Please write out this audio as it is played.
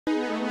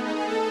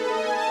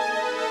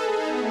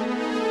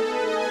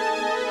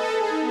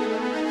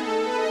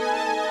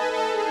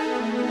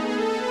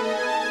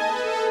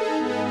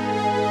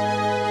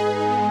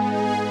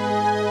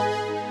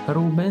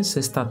Rubens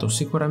è stato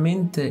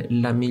sicuramente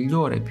la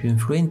migliore e più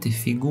influente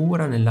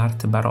figura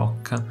nell'arte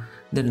barocca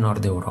del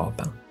nord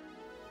Europa.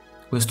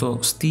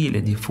 Questo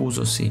stile,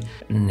 diffusosi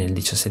nel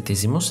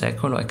XVII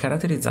secolo, è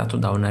caratterizzato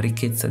da una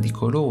ricchezza di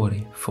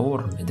colori,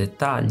 forme,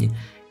 dettagli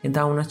e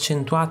da un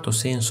accentuato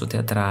senso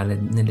teatrale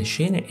nelle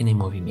scene e nei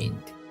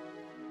movimenti.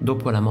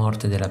 Dopo la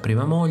morte della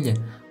prima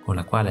moglie, con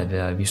la quale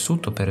aveva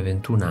vissuto per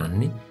 21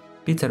 anni,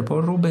 Pieter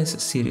Paul Rubens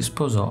si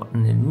risposò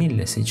nel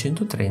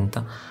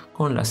 1630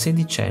 con la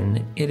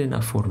sedicenne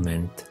Elena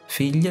Fourment,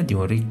 figlia di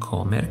un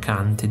ricco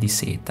mercante di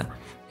seta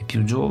e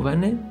più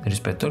giovane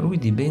rispetto a lui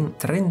di ben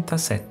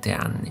 37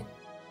 anni.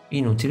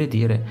 Inutile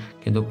dire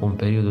che dopo un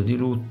periodo di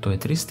lutto e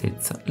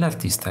tristezza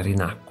l'artista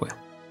rinacque.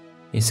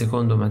 Il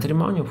secondo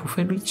matrimonio fu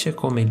felice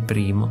come il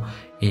primo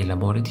e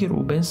l'amore di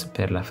Rubens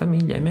per la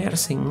famiglia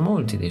emerse in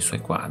molti dei suoi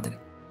quadri.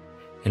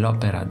 E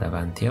l'opera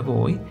Davanti a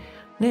voi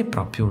ne è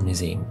proprio un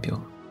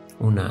esempio.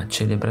 Una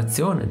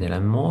celebrazione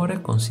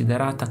dell'amore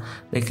considerata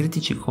dai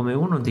critici come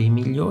uno dei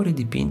migliori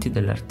dipinti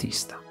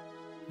dell'artista.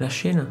 La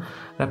scena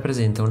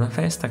rappresenta una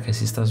festa che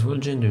si sta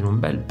svolgendo in un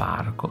bel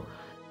parco,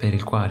 per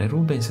il quale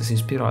Rubens si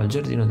ispirò al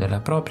giardino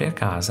della propria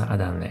casa ad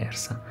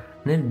Anversa,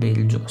 nel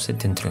Belgio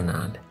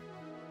settentrionale.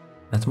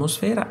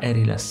 L'atmosfera è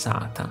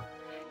rilassata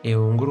e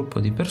un gruppo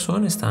di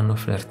persone stanno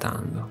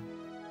flirtando.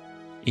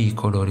 I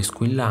colori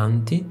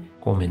squillanti,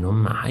 come non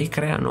mai,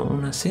 creano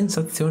una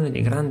sensazione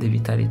di grande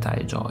vitalità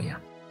e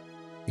gioia.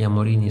 Gli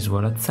amorini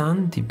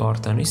svolazzanti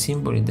portano i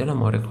simboli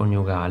dell'amore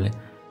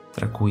coniugale,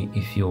 tra cui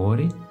i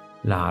fiori,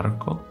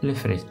 l'arco, le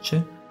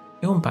frecce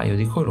e un paio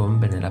di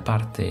colombe nella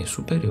parte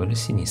superiore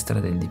sinistra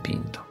del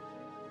dipinto.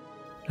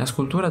 La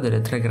scultura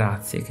delle tre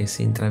grazie che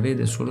si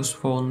intravede sullo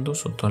sfondo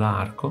sotto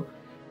l'arco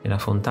e la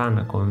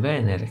fontana con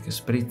Venere che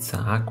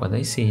sprizza acqua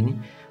dai seni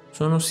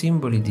sono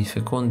simboli di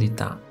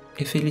fecondità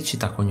e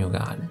felicità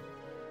coniugale.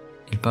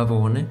 Il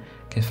pavone,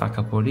 che fa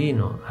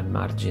capolino al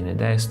margine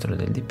destro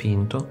del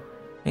dipinto,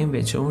 è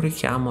invece un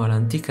richiamo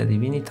all'antica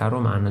divinità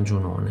romana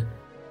Giunone,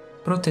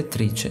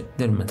 protettrice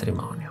del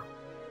matrimonio.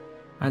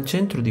 Al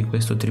centro di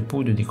questo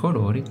tripudio di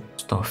colori,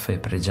 stoffe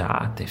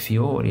pregiate,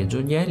 fiori e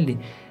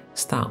gioielli,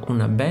 sta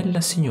una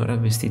bella signora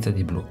vestita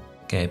di blu,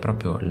 che è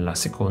proprio la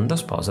seconda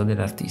sposa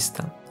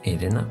dell'artista,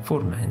 Elena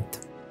Fourment.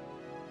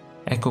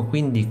 Ecco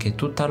quindi che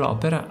tutta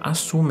l'opera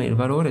assume il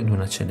valore di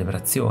una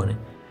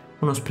celebrazione,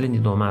 uno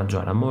splendido omaggio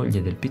alla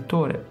moglie del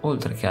pittore,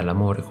 oltre che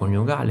all'amore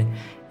coniugale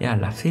e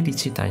alla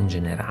felicità in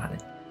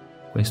generale.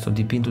 Questo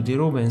dipinto di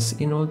Rubens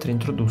inoltre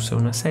introdusse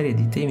una serie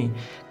di temi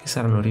che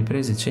saranno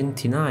ripresi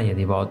centinaia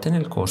di volte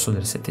nel corso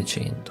del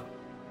Settecento.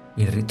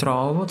 Il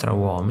ritrovo tra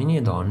uomini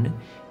e donne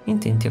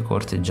intenti a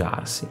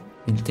corteggiarsi,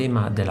 il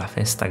tema della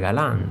festa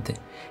galante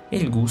e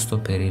il gusto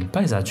per il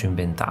paesaggio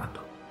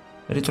inventato.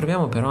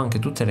 Ritroviamo però anche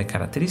tutte le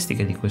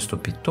caratteristiche di questo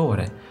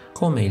pittore,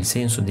 come il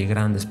senso di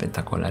grande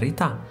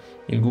spettacolarità,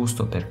 il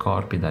gusto per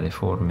corpi dalle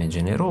forme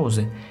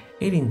generose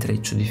e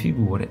l'intreccio di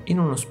figure in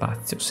uno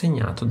spazio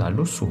segnato da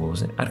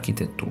lussuose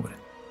architetture.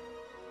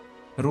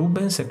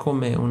 Rubens è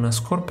come una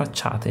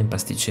scorpacciata in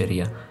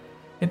pasticceria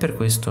e per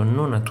questo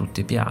non a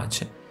tutti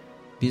piace.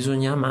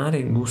 Bisogna amare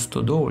il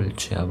gusto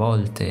dolce, a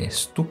volte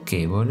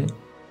stucchevole,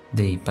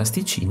 dei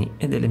pasticcini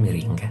e delle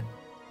meringhe.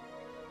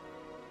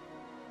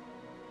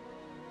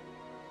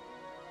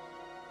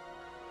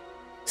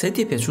 Se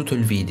ti è piaciuto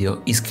il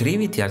video,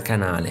 iscriviti al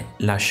canale,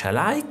 lascia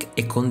like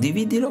e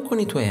condividilo con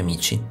i tuoi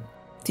amici.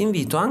 Ti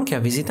invito anche a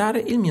visitare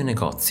il mio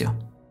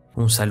negozio.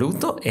 Un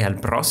saluto e al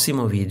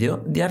prossimo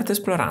video di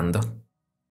Artesplorando.